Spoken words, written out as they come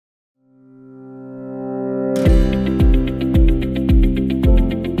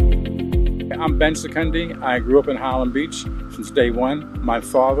I'm Ben Secundy. I grew up in Highland Beach since day one. My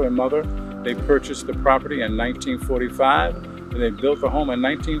father and mother, they purchased the property in 1945, and they built the home in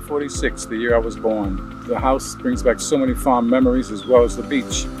 1946, the year I was born. The house brings back so many fond memories as well as the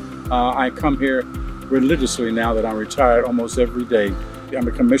beach. I come here religiously now that I'm retired almost every day. I'm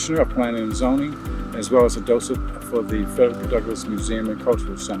a commissioner of planning and zoning, as well as a docent for the Frederick Douglass Museum and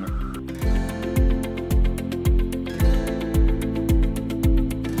Cultural Center.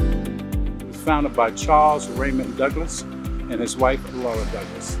 Founded by Charles Raymond Douglass and his wife Laura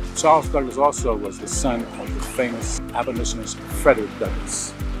Douglass. Charles Douglass also was the son of the famous abolitionist Frederick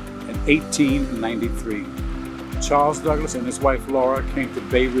Douglass. In 1893, Charles Douglass and his wife Laura came to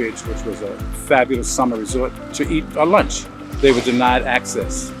Bay Ridge, which was a fabulous summer resort, to eat a lunch. They were denied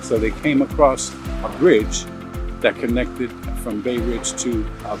access, so they came across a bridge that connected from Bay Ridge to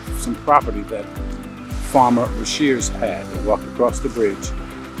some property that farmer Rashears had. They walked across the bridge.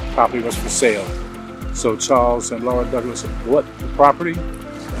 Property was for sale. So Charles and Laura Douglass bought the property,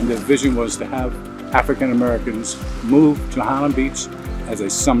 and their vision was to have African Americans move to Highland Beach as a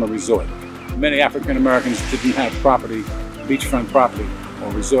summer resort. Many African Americans didn't have property, beachfront property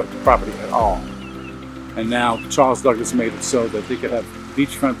or resort property at all. And now Charles Douglass made it so that they could have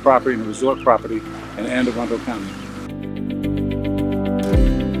beachfront property and resort property in Anne Arundel County.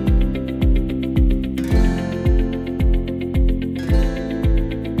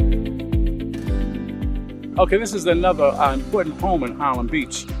 Okay, this is another important home in Highland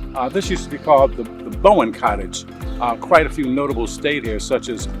Beach. This used to be called the Bowen Cottage. Quite a few notables stayed here, such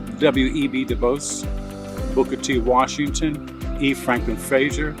as W.E.B. Du Bois, Booker T. Washington, E. Franklin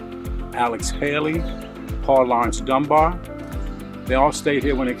Frazier, Alex Haley, Paul Laurence Dunbar. They all stayed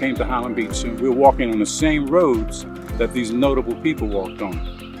here when they came to Highland Beach, and we were walking on the same roads that these notable people walked on.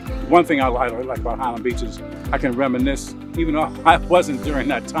 One thing I like about Highland Beach is I can reminisce, even though I wasn't during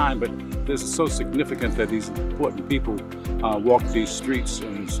that time, but this is so significant that these important people walk these streets,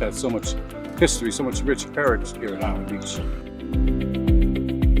 and it's had so much history, so much rich heritage here at Highland Beach.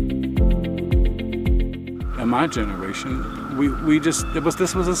 In my generation,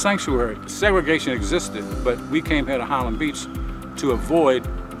 this was a sanctuary. Segregation existed, but we came here to Highland Beach to avoid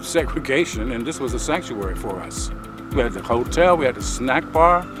segregation, and this was a sanctuary for us. We had the hotel, we had the snack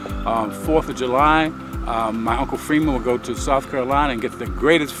bar, 4th of July. My Uncle Freeman would go to South Carolina and get the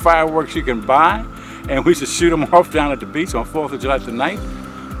greatest fireworks you can buy, and we just shoot them off down at the beach on 4th of July tonight.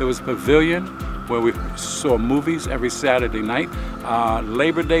 There was a pavilion where we saw movies every Saturday night.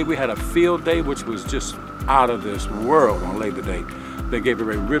 Labor Day, we had a field day, which was just out of this world on Labor Day. They gave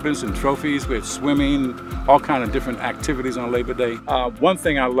away ribbons and trophies. We had swimming, all kind of different activities on Labor Day. One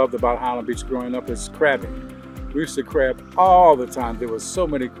thing I loved about Highland Beach growing up is crabbing. We used to crab all the time. There was so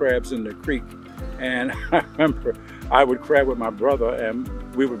many crabs in the creek. And I remember I would crab with my brother, and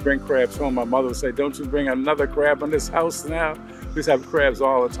we would bring crabs home. My mother would say, "Don't you bring another crab in this house now?" We used to have crabs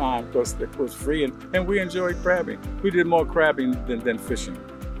all the time because it was free, and we enjoyed crabbing. We did more crabbing than fishing.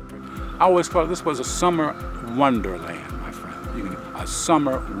 I always call this was a summer wonderland, my friend. A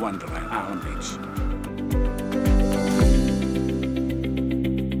summer wonderland, Highland Beach.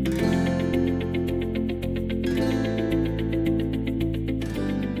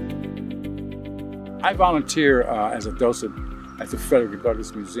 I volunteer as a docent at the Frederick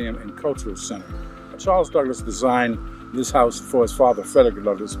Douglass Museum and Cultural Center. Charles Douglass designed this house for his father, Frederick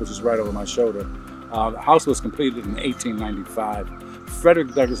Douglass, which is right over my shoulder. The house was completed in 1895.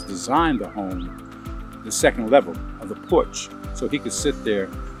 Frederick Douglass designed the home, the second level of the porch, so he could sit there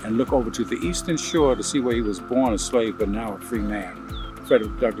and look over to the eastern shore to see where he was born a slave but now a free man.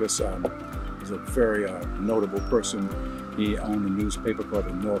 Frederick Douglass is a very notable person. He owned a newspaper called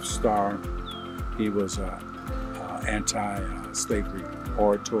the North Star. He was an anti-slavery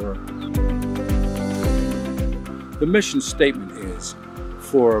orator. The mission statement is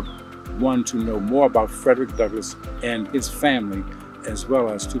for one to know more about Frederick Douglass and his family, as well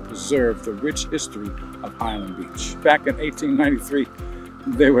as to preserve the rich history of Highland Beach. Back in 1893,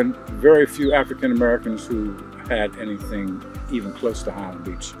 there were very few African Americans who had anything even close to Highland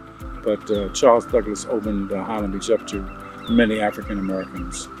Beach. But Charles Douglass opened Highland Beach up to many African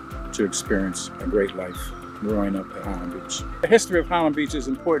Americans to experience a great life growing up at Highland Beach. The history of Highland Beach is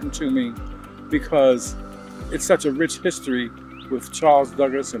important to me because it's such a rich history with Charles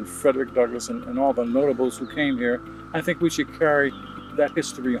Douglass and Frederick Douglass and all the notables who came here. I think we should carry that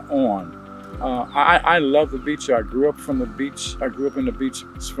history on. I love the beach. I grew up from the beach. I grew up in the beach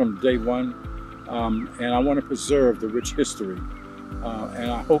from day one, and I want to preserve the rich history.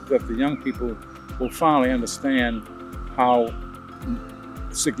 And I hope that the young people will finally understand how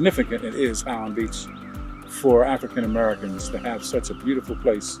significant it is, Highland Beach, for African Americans to have such a beautiful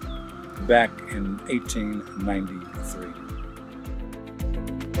place back in 1893.